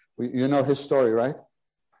 you know his story, right?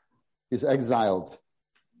 He's exiled.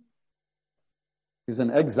 He's in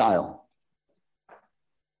exile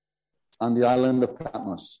on the island of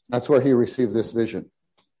Patmos. That's where he received this vision.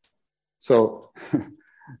 So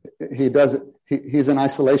he's in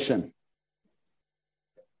isolation.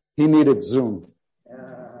 He needed Zoom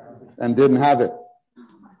and didn't have it.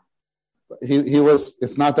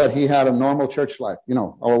 It's not that he had a normal church life,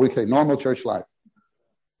 or we say normal church life.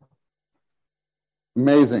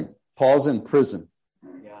 Amazing. Paul's in prison.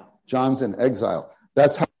 John's in exile.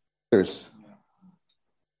 That's how years.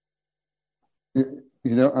 You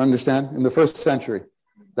don't understand? In the first century,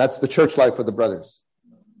 that's the church life of the brothers.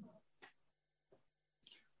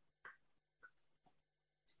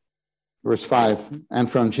 Verse 5,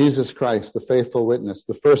 and from Jesus Christ, the faithful witness,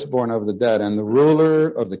 the firstborn of the dead, and the ruler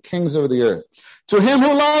of the kings of the earth, to him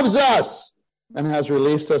who loves us and has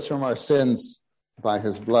released us from our sins by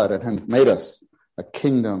his blood and has made us a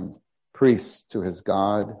kingdom, priests to his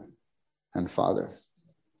God and Father.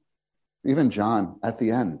 Even John, at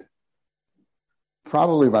the end,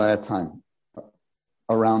 probably by that time,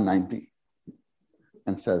 around 90,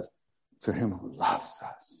 and says, to him who loves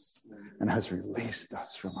us and has released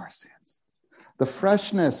us from our sins. The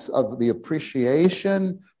freshness of the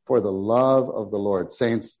appreciation for the love of the Lord.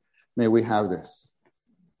 Saints, may we have this.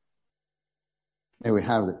 May we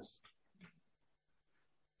have this.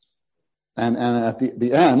 And at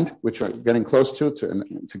the end, which we're getting close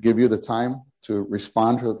to give you the time to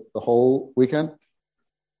respond to the whole weekend,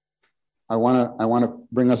 I want to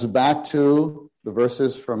bring us back to the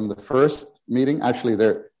verses from the first meeting. Actually,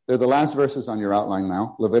 they're the last verses on your outline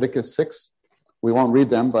now. Leviticus 6. We won't read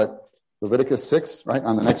them, but Leviticus 6, right,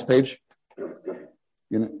 on the next page.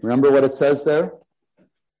 You remember what it says there?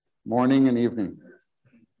 Morning and evening.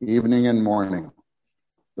 Evening and morning.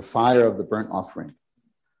 The fire of the burnt offering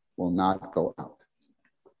will not go out.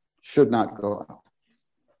 Should not go out.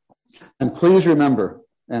 And please remember,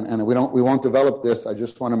 and we won't develop this, I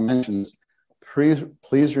just want to mention this.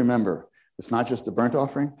 Please remember It's not just the burnt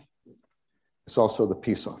offering. It's also the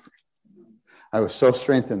peace offering. I was so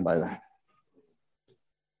strengthened by that.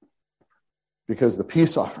 Because the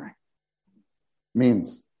peace offering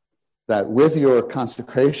means that with your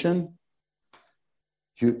consecration,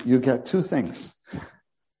 you get two things.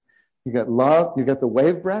 You get love, you get the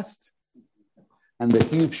wave breast and the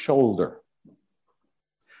heave shoulder.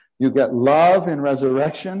 You get love in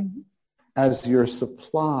resurrection as your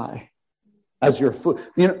supply, as your food.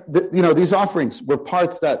 These offerings were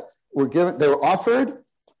parts that were given, they were offered,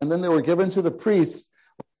 and then they were given to the priests.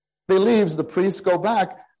 Believes the priests go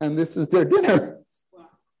back, and this is their dinner.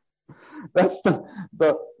 That's the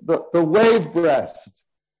wave breast.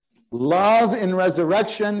 Love in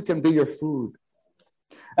resurrection can be your food.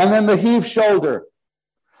 And then the heave shoulder.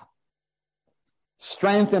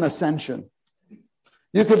 Strength in ascension.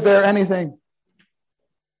 You could bear anything.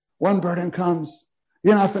 One burden comes.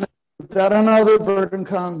 You're not finished with that. Another burden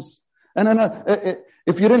comes. And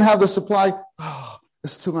if you didn't have the supply,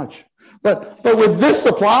 it's too much. But with this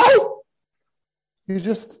supply, you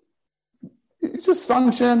just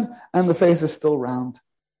function, and the face is still round.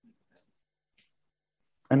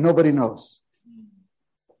 And nobody knows.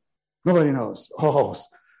 Nobody knows. Oh,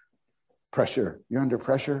 pressure. You're under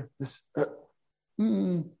pressure.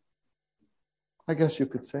 I guess you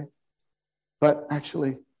could say. But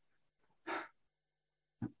actually,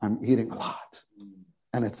 I'm eating a lot.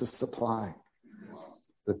 And it's a supply.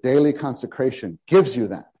 The daily consecration gives you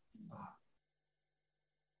that.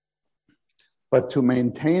 But to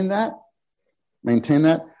maintain that,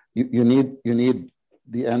 you need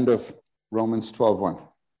the end of Romans 12:1.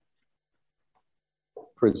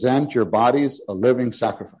 Present your bodies a living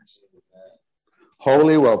sacrifice,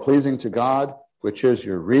 holy, well-pleasing to God, which is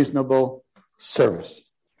your reasonable service.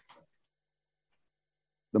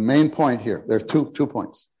 The main point here, there are two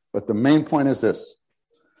points, but the main point is this.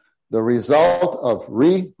 The result of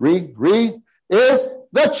is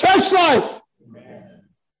the church life. Amen.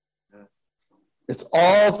 It's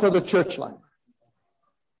all for the church life.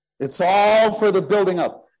 It's all for the building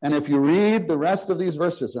up. And if you read the rest of these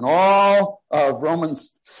verses and all of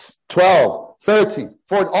Romans 12, 13,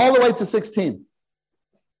 14, all the way to 16,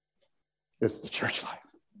 it's the church life.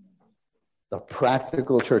 The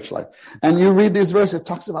practical church life. And you read these verses, it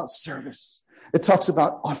talks about service. It talks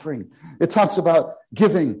about offering. It talks about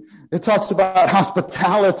giving. It talks about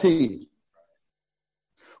hospitality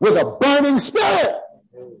with a burning spirit.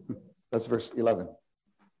 That's verse 11.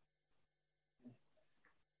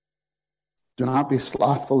 Do not be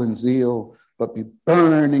slothful in zeal, but be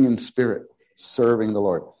burning in spirit, serving the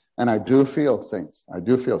Lord. And I do feel, saints,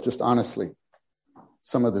 just honestly,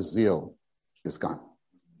 some of the zeal is gone.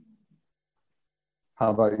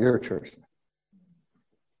 How about your church?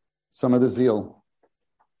 Some of the zeal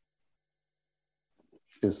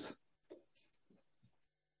is,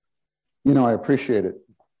 I appreciate it.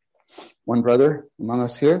 One brother among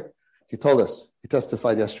us here, he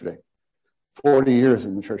testified yesterday, 40 years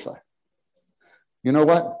in the church life. You know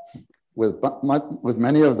what? With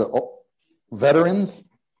many of the veterans,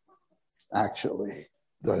 actually,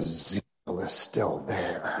 the zeal is still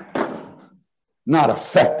there. Not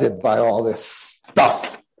affected by all this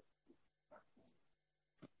stuff.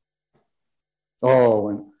 Oh,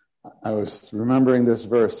 and I was remembering this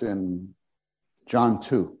verse in John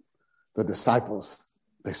 2. The disciples,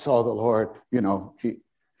 they saw the Lord, he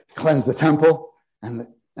cleansed the temple, and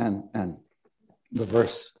the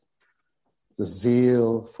verse, the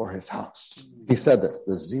zeal for his house. He said this,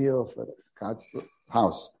 the zeal for God's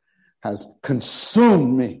house has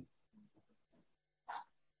consumed me.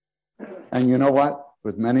 And you know what?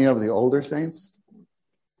 With many of the older saints,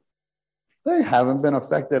 they haven't been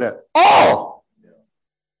affected at all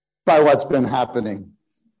by what's been happening.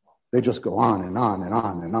 They just go on and on and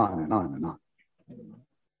on and on and on and on.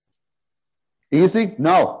 Easy?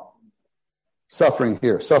 No. Suffering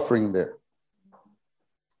here, suffering there.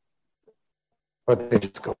 But they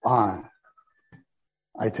just go on.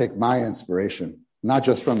 I take my inspiration, not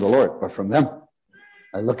just from the Lord, but from them.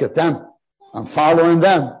 I look at them. I'm following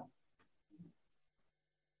them.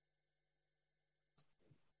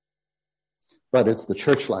 But it's the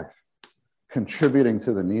church life, contributing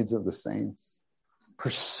to the needs of the saints,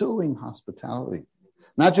 pursuing hospitality.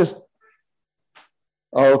 Not just,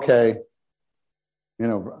 brother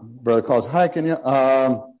calls, hi, can you,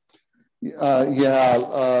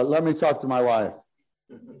 let me talk to my wife.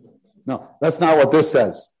 No, that's not what this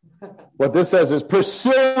says. What this says is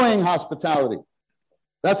pursuing hospitality.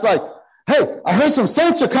 That's like, hey, I heard some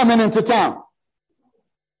saints are coming into town.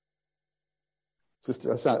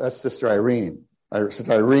 That's Sister Irene.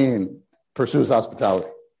 Sister Irene pursues hospitality.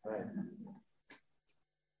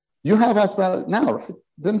 You have hospitality now, right?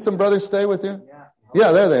 Didn't some brothers stay with you?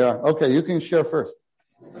 Yeah, there they are. Okay, you can share first.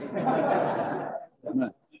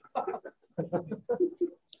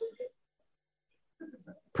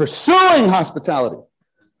 Pursuing hospitality.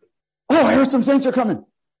 Oh, I heard some saints are coming.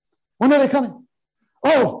 When are they coming?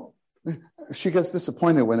 Oh, she gets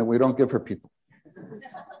disappointed when we don't give her people.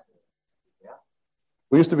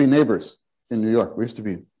 We used to be neighbors in New York. We used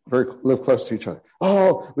to live close to each other.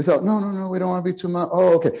 Oh, we thought, no, we don't want to be too much.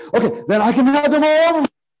 Oh, okay. Okay, then I can have them all over.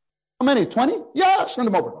 How many? 20? Yeah, send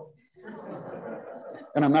them over.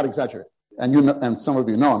 And I'm not exaggerating. And you know, and some of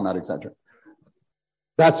you know I'm not exaggerating.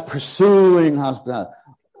 That's pursuing hospitality.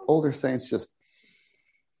 Older saints just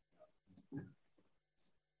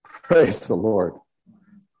praise the Lord.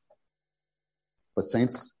 But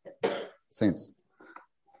saints,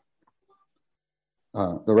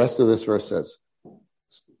 the rest of this verse says,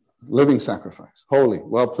 living sacrifice, holy,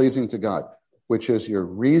 well-pleasing to God, which is your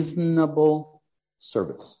reasonable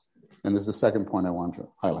service. And this is the second point I want to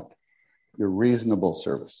highlight. Your reasonable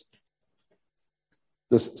service.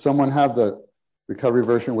 Does someone have the recovery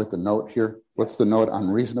version with the note here? What's the note on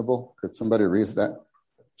reasonable? Could somebody read that?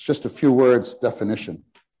 It's just a few words, definition.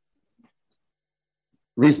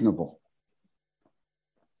 Reasonable.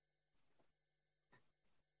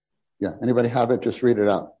 Yeah, anybody have it? Just read it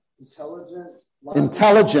out.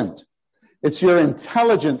 Intelligent. It's your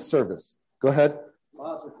intelligent service. Go ahead.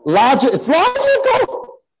 Logical. It's logical.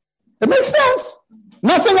 It makes sense.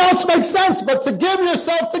 Nothing else makes sense but to give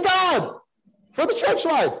yourself to God for the church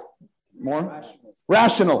life. More?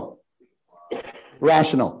 Rational.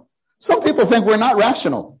 Some people think we're not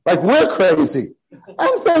rational, like we're crazy.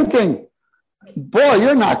 I'm thinking, boy,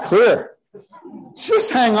 you're not clear.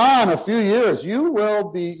 Just hang on a few years. You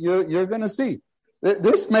will be, you're going to see.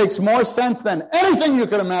 This makes more sense than anything you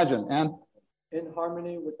could imagine. And in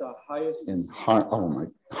harmony with the highest.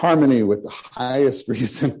 Harmony with the highest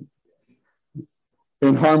reason.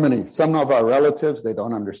 In harmony. Some of our relatives, they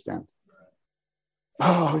don't understand.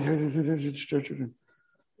 Oh,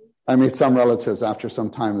 I meet some relatives after some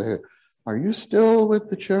time. They say, are you still with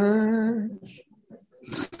the church?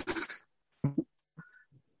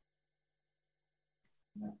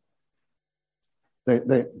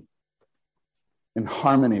 They in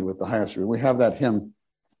harmony with the highest reason. We have that hymn.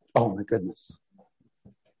 Oh my goodness.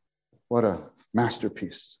 What a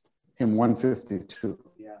masterpiece. Hymn 152.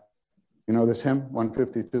 Yeah. You know this hymn,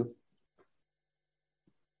 152?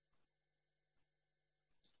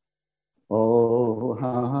 Oh,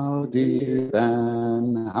 how deep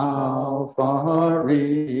and how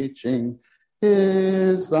far-reaching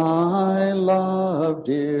is thy love,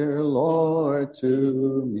 dear Lord,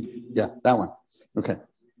 to me. Yeah, that one. Okay.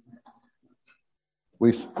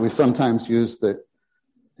 We sometimes use the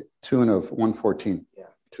tune of 114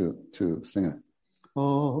 to sing it.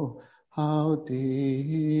 Oh, how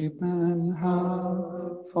deep and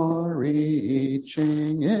how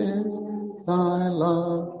far-reaching is thy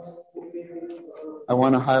love. I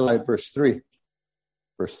want to highlight verse 3.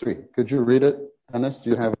 Verse 3. Could you read it, Dennis? Do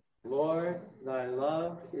you have it? Lord, thy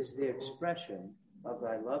love is the expression of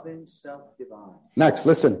thy loving self divine. Next,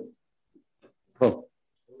 listen. Oh.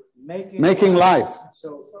 Making life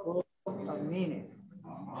so full of meaning.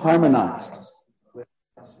 Harmonized.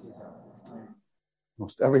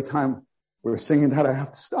 Most every time we're singing that, I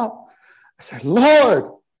have to stop. I say,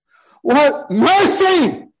 Lord, what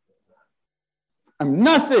mercy! I'm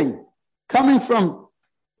nothing, coming from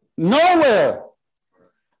nowhere.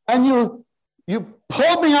 And you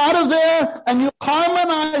pulled me out of there and you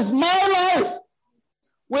harmonized my life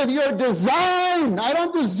with your design. I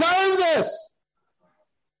don't deserve this.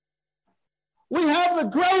 We have the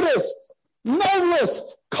greatest,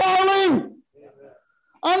 noblest calling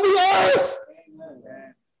on the earth.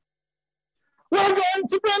 We're going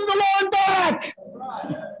to bring the Lord back.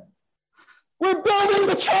 We're building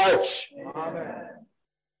the church.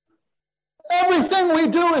 Everything we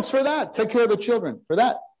do is for that. Take care of the children, for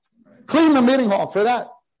that. Clean the meeting hall, for that.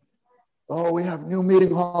 Oh, we have new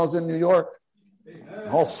meeting halls in New York.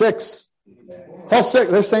 Hall 6. Hall 6.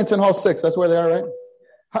 There's saints in Hall 6. That's where they are, right?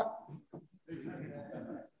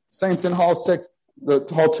 Saints in Hall 6. The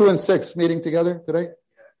Hall 2 and 6 meeting together today.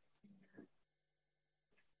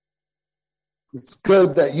 It's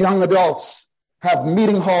good that young adults have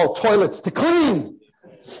meeting hall toilets to clean.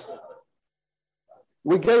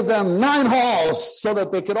 We gave them 9 halls so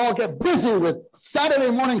that they could all get busy with Saturday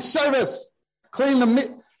morning service. Clean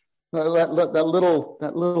that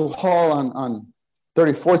little hall on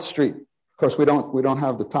 34th Street. Of course, we don't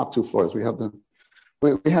have the top 2 floors. We had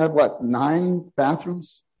 9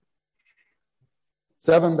 bathrooms,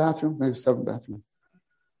 7 bathrooms, maybe 7 bathrooms.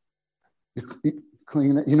 You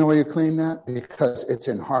Clean it. You know why you clean that? Because it's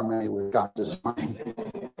in harmony with God's design.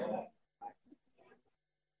 It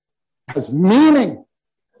has meaning.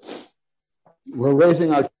 We're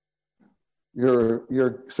raising our...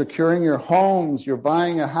 You're securing your homes. You're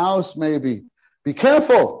buying a house maybe. Be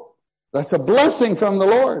careful. That's a blessing from the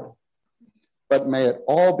Lord. But may it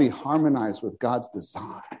all be harmonized with God's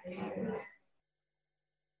design.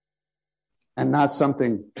 And not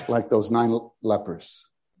something like those 9 lepers.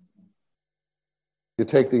 You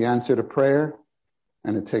take the answer to prayer,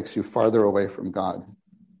 and it takes you farther away from God.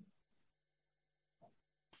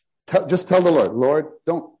 Just tell the Lord, Lord,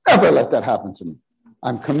 don't ever let that happen to me.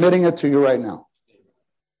 I'm committing it to you right now.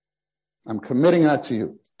 I'm committing that to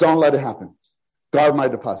you. Don't let it happen. Guard my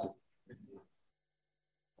deposit.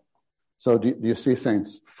 So do you see,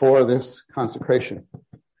 saints, for this consecration,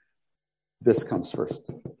 this comes first.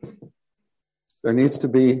 There needs to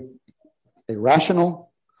be a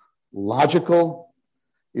rational, logical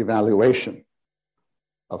evaluation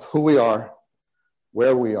of who we are,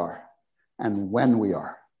 where we are, and when we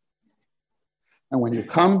are. And when you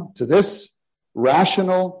come to this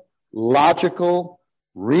rational, logical,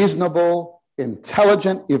 reasonable,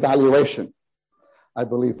 intelligent evaluation, I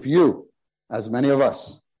believe you, as many of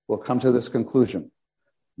us, will come to this conclusion.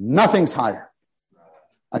 Nothing's higher.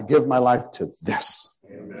 I give my life to this.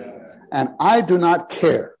 Amen. And I do not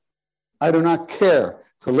care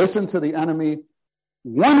to listen to the enemy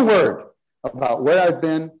one word about where I've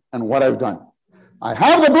been and what I've done. I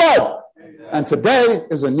have the blood, and today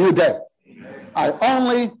is a new day. I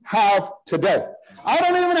only have today. I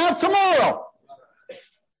don't even have tomorrow.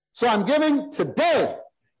 So I'm giving today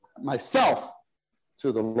myself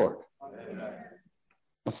to the Lord.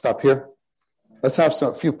 Let's stop here. Let's have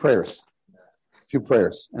a few prayers.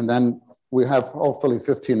 And then we have hopefully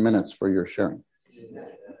 15 minutes for your sharing.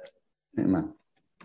 Amen.